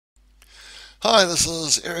Hi, this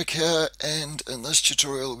is Eric here, and in this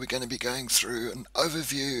tutorial we're going to be going through an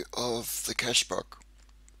overview of the Cashbook.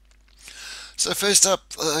 So first up,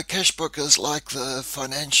 the Cashbook is like the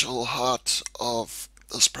financial heart of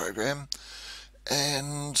this program,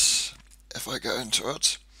 and if I go into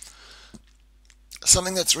it,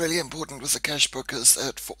 something that's really important with the Cashbook is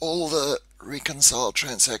that for all the reconciled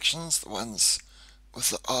transactions, the ones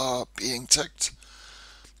with the R being ticked,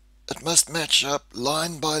 it must match up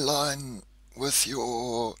line by line with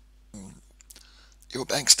your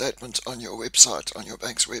bank statement on your website, on your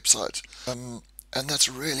bank's website. And that's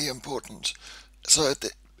really important. So at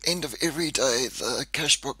the end of every day, the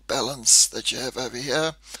Cashbook balance that you have over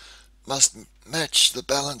here must match the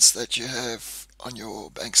balance that you have on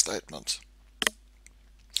your bank statement.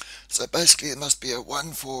 So basically there must be a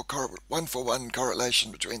one for one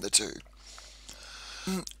correlation between the two.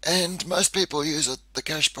 And most people use the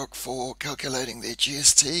Cashbook for calculating their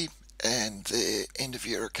GST and their end of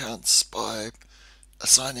year accounts by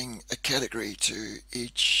assigning a category to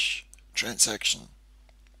each transaction.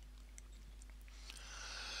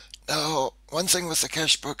 Now, one thing with the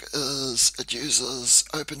Cashbook is it uses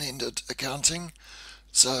open-ended accounting,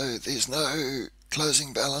 so there's no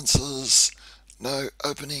closing balances, no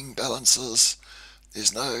opening balances,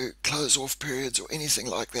 there's no close-off periods or anything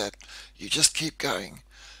like that. You just keep going.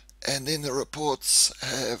 And then the reports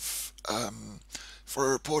have, for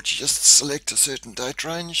a report you just select a certain date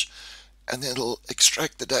range, and then it'll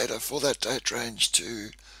extract the data for that date range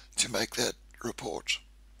to make that report.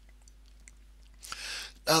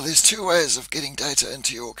 Now there's two ways of getting data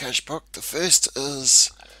into your Cashbook. The first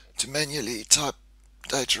is to manually type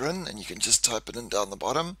data in, and you can just type it in down the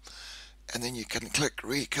bottom, and then you can click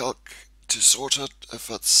recalc to sort it if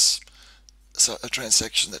it's a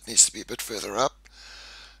transaction that needs to be a bit further up.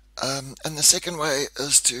 And the second way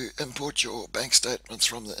is to import your bank statements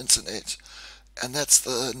from the internet, and that's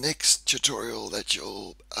the next tutorial that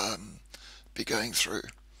you'll be going through.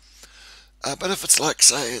 But if it's like,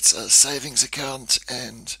 say, it's a savings account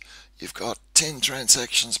and you've got 10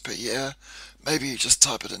 transactions per year, maybe you just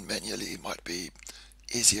type it in manually. It might be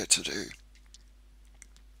easier to do.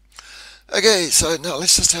 Okay, so now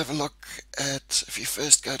let's just have a look at, if you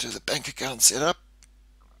first go to the bank account setup.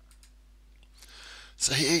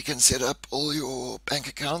 So here you can set up all your bank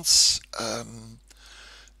accounts,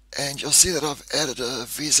 and you'll see that I've added a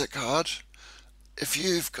Visa card. If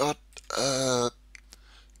you've got a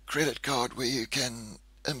credit card where you can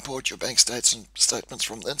import your bank statements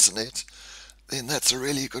from the internet, then that's a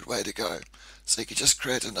really good way to go. So you can just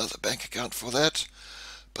create another bank account for that.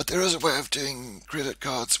 But there is a way of doing credit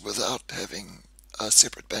cards without having a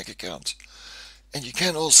separate bank account. And you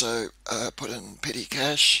can also put in petty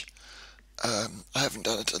cash. I haven't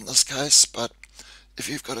done it in this case, but if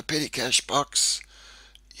you've got a petty cash box,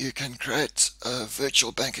 you can create a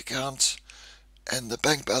virtual bank account, and the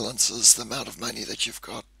bank balance is the amount of money that you've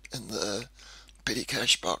got in the petty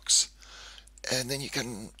cash box. And then you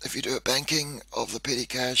can, if you do a banking of the petty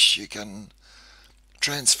cash, you can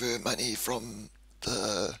transfer money from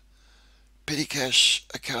the petty cash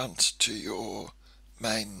account to your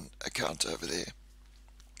main account over there.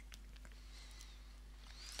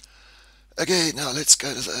 Okay, now let's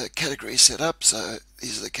go to the category setup. So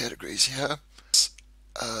these are the categories here.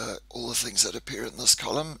 All the things that appear in this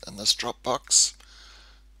column, in this drop box.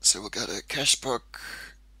 So we'll go to Cashbook,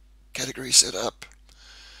 category setup,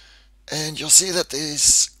 and you'll see that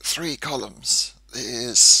there's three columns.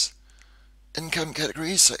 There's income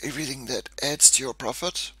categories, so everything that adds to your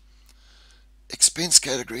profit. Expense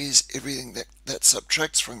categories, everything that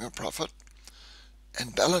subtracts from your profit.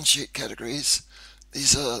 And balance sheet categories,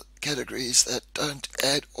 these are categories that don't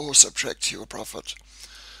add or subtract to your profit.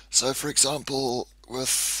 So for example,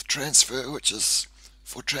 with transfer, which is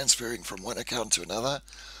for transferring from one account to another,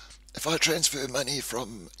 if I transfer money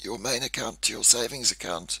from your main account to your savings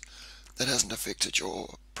account, that hasn't affected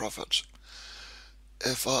your profit.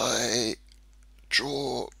 If I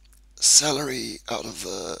draw salary out of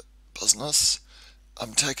the business,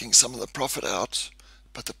 I'm taking some of the profit out,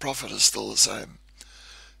 but the profit is still the same.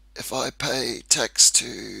 If I pay tax to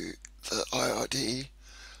the IRD,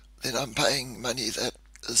 then I'm paying money that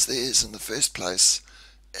is theirs in the first place,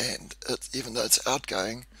 and even though it's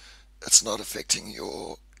outgoing, it's not affecting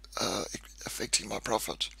my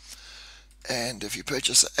profit. And if you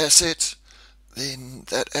purchase an asset, then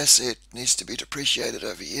that asset needs to be depreciated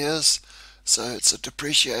over years, so it's a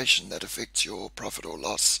depreciation that affects your profit or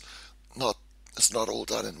loss. It's not all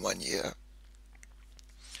done in 1 year.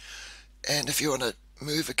 And if you want to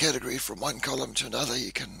move a category from one column to another,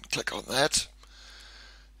 you can click on that.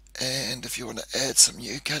 And if you want to add some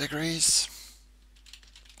new categories,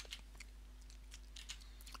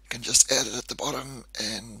 can just add it at the bottom,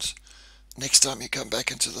 and next time you come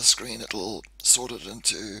back into the screen it'll sort it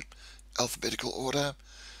into alphabetical order.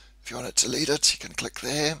 If you want to delete it, you can click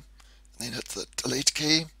there and then hit the delete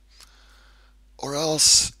key, or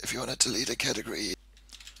else if you want to delete a category,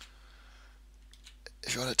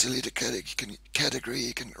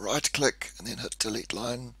 you can right click and then hit delete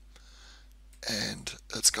line, and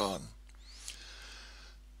it's gone.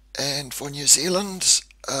 And for New Zealand,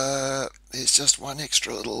 there's just one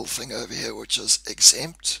extra little thing over here, which is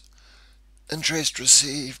exempt. Interest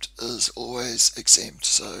received is always exempt,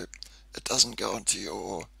 so it doesn't go onto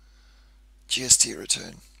your GST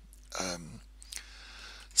return.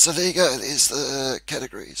 So there you go, there's the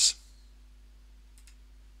categories.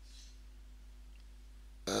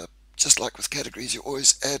 Just like with categories, you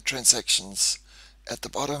always add transactions at the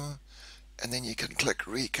bottom, and then you can click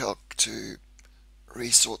recalc to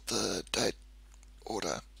resort the date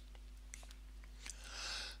order.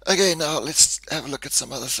 Okay, now let's have a look at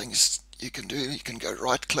some other things you can do. You can go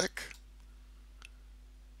right click,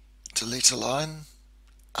 delete a line,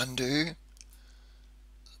 undo,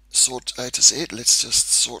 sort A to Z. Let's just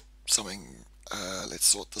sort something, let's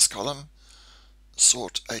sort this column,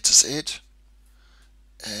 sort A to Z,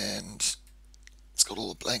 and it's got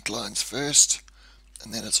all the blank lines first,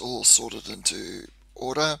 and then it's all sorted into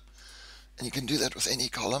order. And you can do that with any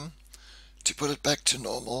column. To put it back to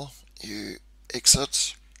normal, you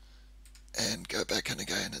exit and go back in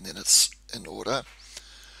again, and then it's in order.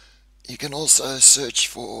 You can also search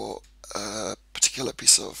for a particular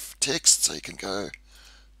piece of text, so you can go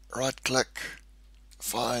right click,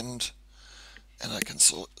 find, and I can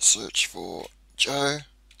search for Joe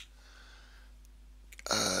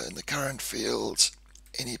in the current field,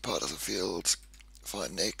 any part of the field,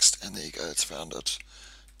 find next, and there you go, it's found it,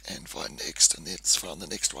 and find next, and it's found the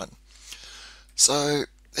next one. So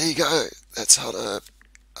there you go, that's how to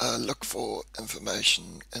look for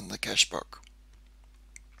information in the Cashbook.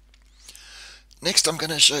 Next I'm going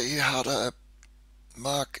to show you how to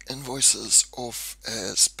mark invoices off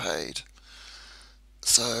as paid.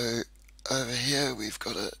 So over here we've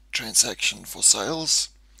got a transaction for sales,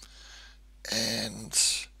 and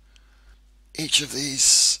each of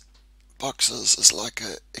these boxes is like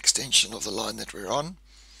an extension of the line that we're on.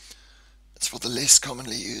 It's for the less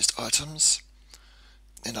commonly used items.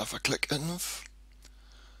 Then if I click inv,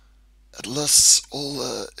 it lists all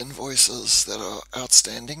the invoices that are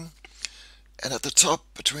outstanding, and at the top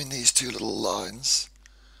between these two little lines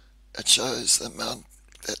it shows the amount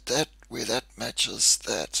where that matches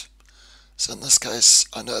that. So in this case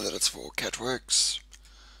I know that it's for Catworks,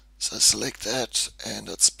 so select that, and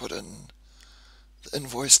it's put in the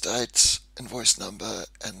invoice date, invoice number,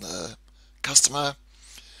 and the customer.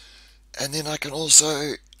 And then I can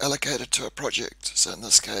also allocate it to a project. So in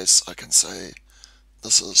this case I can say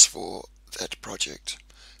this is for that project.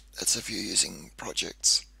 That's if you're using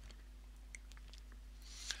projects.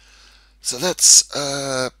 So that's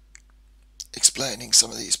explaining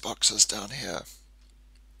some of these boxes down here.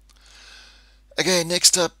 Okay,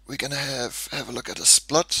 next up we're going to have a look at a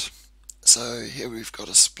split. So here we've got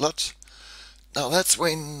a split. Now that's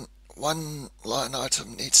when one line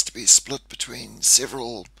item needs to be split between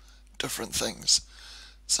several different things.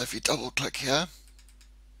 So if you double click here,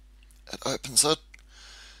 it opens it,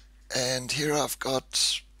 and here I've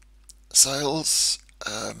got sales,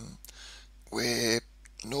 where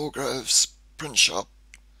Norgrove's print shop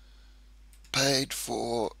paid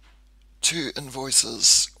for 2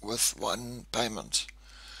 invoices with 1 payment.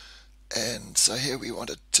 And so here we want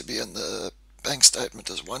it to be in the bank statement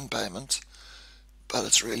as 1 payment, but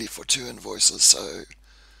it's really for 2 invoices. So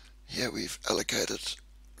here we've allocated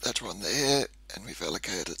that one there, and we've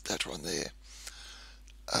allocated that one there.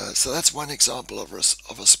 So that's one example of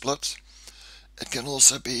a split. It can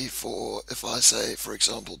also be for, if I say for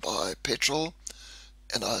example buy petrol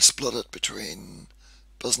and I split it between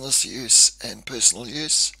business use and personal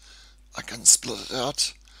use, I can split it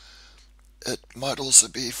out. It might also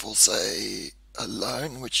be for, say, a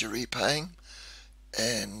loan which you're repaying,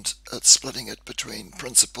 and it's splitting it between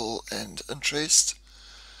principal and interest.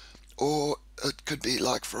 Or it could be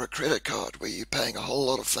like for a credit card where you're paying a whole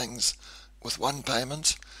lot of things with 1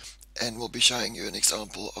 payment, and we'll be showing you an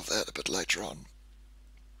example of that a bit later on.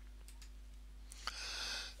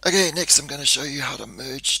 Okay, next I'm going to show you how to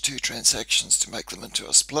merge 2 transactions to make them into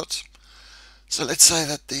a split. So let's say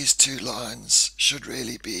that these 2 lines should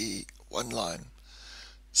really be 1 line.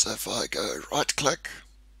 So if I go right click,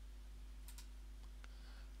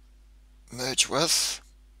 merge with,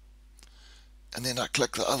 and then I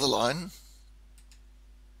click the other line,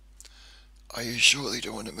 are you sure that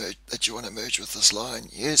you want to merge with this line?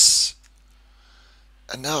 Yes.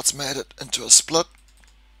 and now it's made it into a split,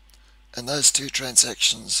 and those two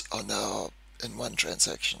transactions are now in one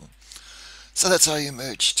transaction. So that's how you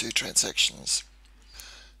merge two transactions.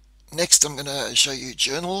 Next I'm going to show you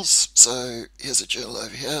journals. So here's a journal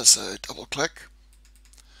over here, so double click.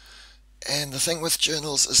 And the thing with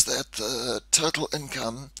journals is that the total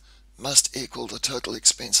income must equal the total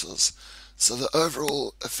expenses. So the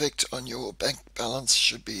overall effect on your bank balance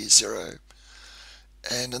should be zero.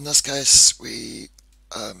 And in this case, we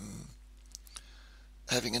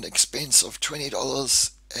having an expense of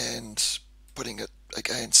 $20 and putting it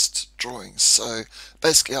against drawings. So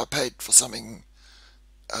basically I paid for something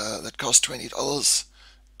that cost $20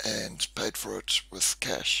 and paid for it with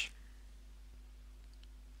cash.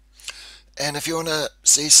 And if you want to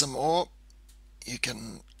see some more, you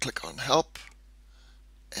can click on help,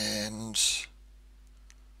 and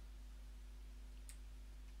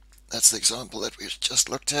that's the example that we just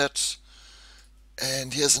looked at.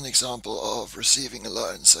 And here's an example of receiving a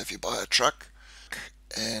loan. So if you buy a truck,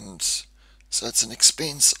 and so it's an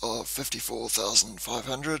expense of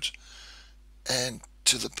 $54,500, and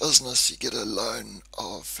to the business you get a loan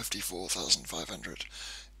of $54,500,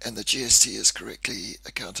 and the GST is correctly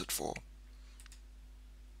accounted for.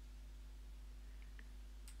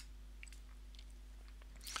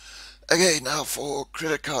 Okay, now for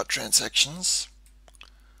credit card transactions,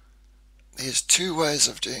 there's two ways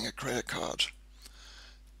of doing a credit card.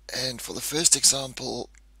 And for the first example,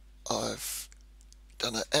 I've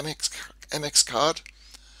done an Amex card,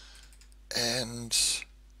 and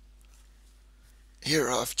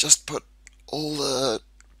here I've just put all the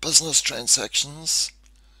business transactions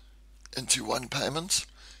into one payment,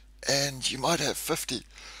 and you might have 50.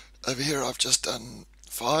 Over here I've just done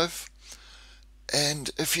 5.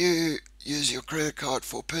 And if you use your credit card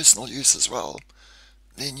for personal use as well,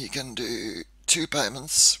 then you can do 2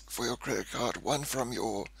 payments for your credit card, one from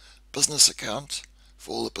your business account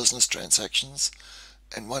for all the business transactions,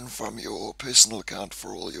 and one from your personal account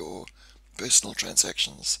for all your personal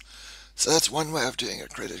transactions. So that's one way of doing a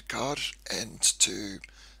credit card, and to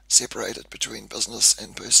separate it between business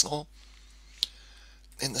and personal.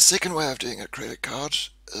 Then the second way of doing a credit card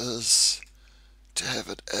is to have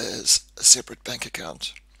it as a separate bank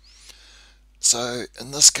account. So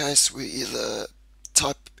in this case we either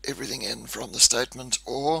type everything in from the statement,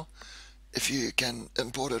 or if you can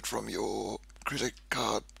import it from your credit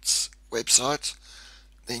card's website,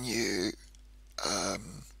 then you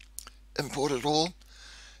import it all,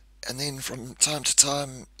 and then from time to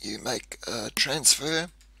time you make a transfer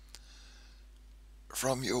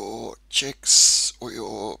from your checks or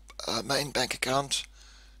your main bank account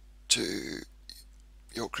to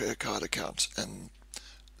your credit card account, and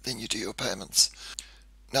then you do your payments.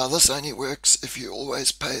 Now this only works if you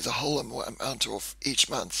always pay the whole amount off each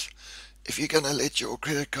month. If you're going to let your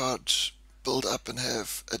credit card build up and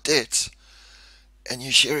have a debt, and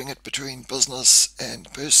you're sharing it between business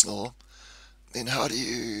and personal, then how do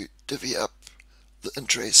you divvy up the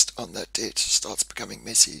interest on that debt? It starts becoming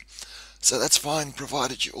messy. So that's fine,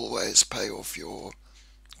 provided you always pay off your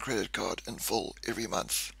credit card in full every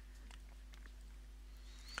month.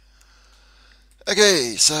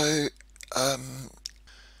 Okay, so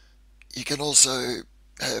you can also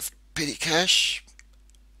have petty cash,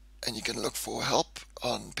 and you can look for help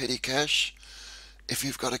on petty cash. If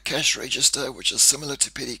you've got a cash register which is similar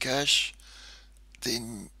to petty cash,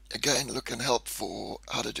 then again look in help for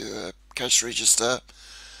how to do a cash register.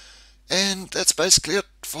 And that's basically it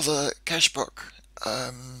for the Cashbook.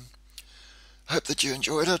 Hope that you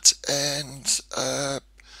enjoyed it, and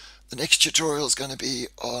the next tutorial is going to be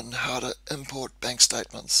on how to import bank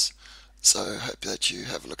statements. So hope that you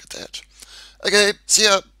have a look at that. Okay, see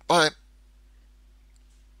ya, bye.